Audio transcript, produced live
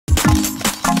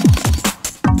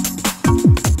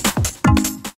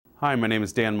Hi, my name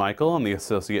is Dan Michael. I'm the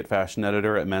Associate Fashion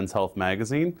Editor at Men's Health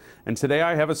magazine, and today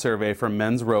I have a survey from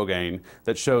Men's Rogaine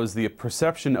that shows the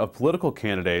perception of political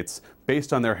candidates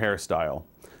based on their hairstyle.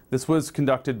 This was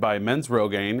conducted by Men's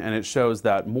Rogaine, and it shows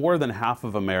that more than half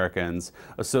of Americans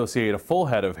associate a full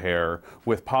head of hair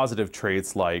with positive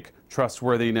traits like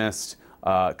trustworthiness,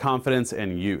 confidence,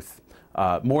 and youth.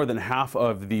 More than half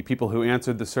of the people who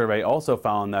answered the survey also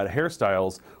found that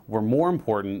hairstyles were more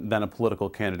important than a political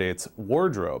candidate's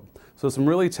wardrobe. So some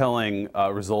really telling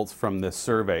results from this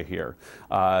survey here.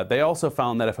 They also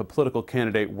found that if a political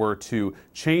candidate were to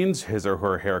change his or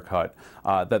her haircut,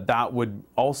 that would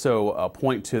also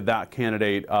point to that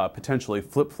candidate potentially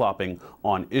flip-flopping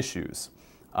on issues.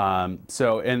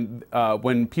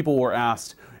 When people were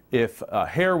asked, if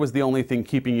hair was the only thing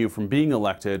keeping you from being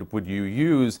elected, would you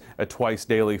use a twice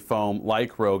daily foam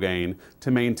like Rogaine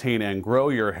to maintain and grow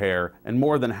your hair? And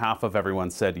more than half of everyone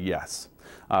said yes.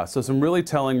 So some really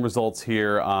telling results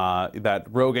here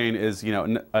that Rogaine is,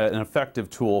 an effective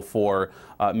tool for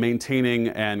maintaining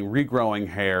and regrowing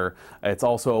hair. It's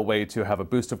also a way to have a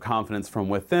boost of confidence from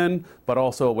within, but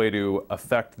also a way to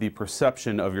affect the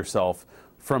perception of yourself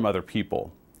from other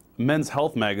people. Men's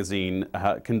Health magazine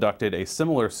conducted a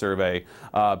similar survey,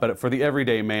 but for the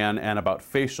everyday man and about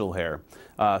facial hair.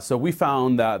 So we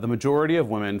found that the majority of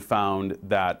women found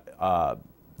that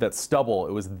that stubble,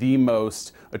 it was the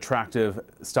most attractive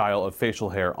style of facial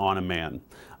hair on a man.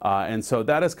 And so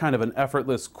that is kind of an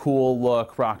effortless, cool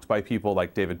look rocked by people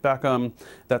like David Beckham.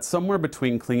 That's somewhere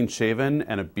between clean shaven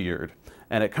and a beard.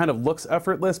 And it kind of looks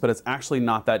effortless, but it's actually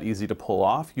not that easy to pull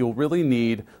off. You'll really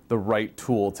need the right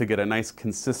tool to get a nice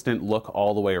consistent look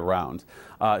all the way around.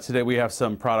 Today we have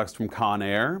some products from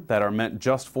Conair that are meant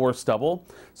just for stubble.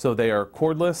 So they are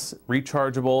cordless,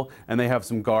 rechargeable, and they have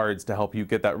some guards to help you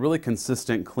get that really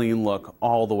consistent, clean look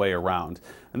all the way around.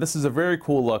 And this is a very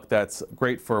cool look that's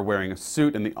great for wearing a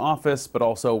suit in the office, but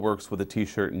also works with a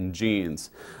t-shirt and jeans.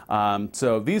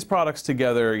 So these products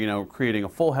together, creating a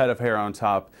full head of hair on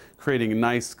top, creating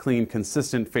nice, clean,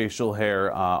 consistent facial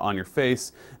hair on your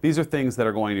face. These are things that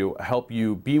are going to help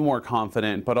you be more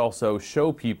confident, but also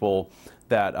show people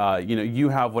that you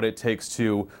have what it takes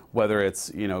to, whether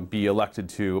it's be elected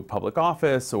to public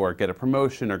office or get a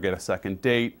promotion or get a second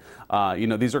date.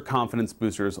 These are confidence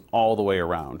boosters all the way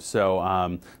around.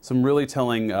 So some really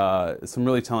telling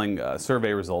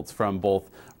survey results from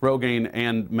both Rogaine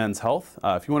and Men's Health.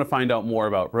 If you want to find out more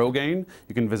about Rogaine,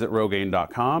 you can visit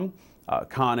Rogaine.com.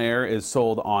 Conair is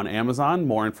sold on Amazon.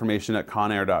 More information at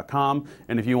conair.com.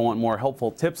 And if you want more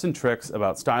helpful tips and tricks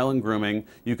about style and grooming,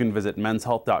 you can visit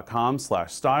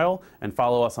menshealth.com/style and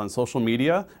follow us on social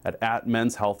media at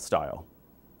menshealthstyle.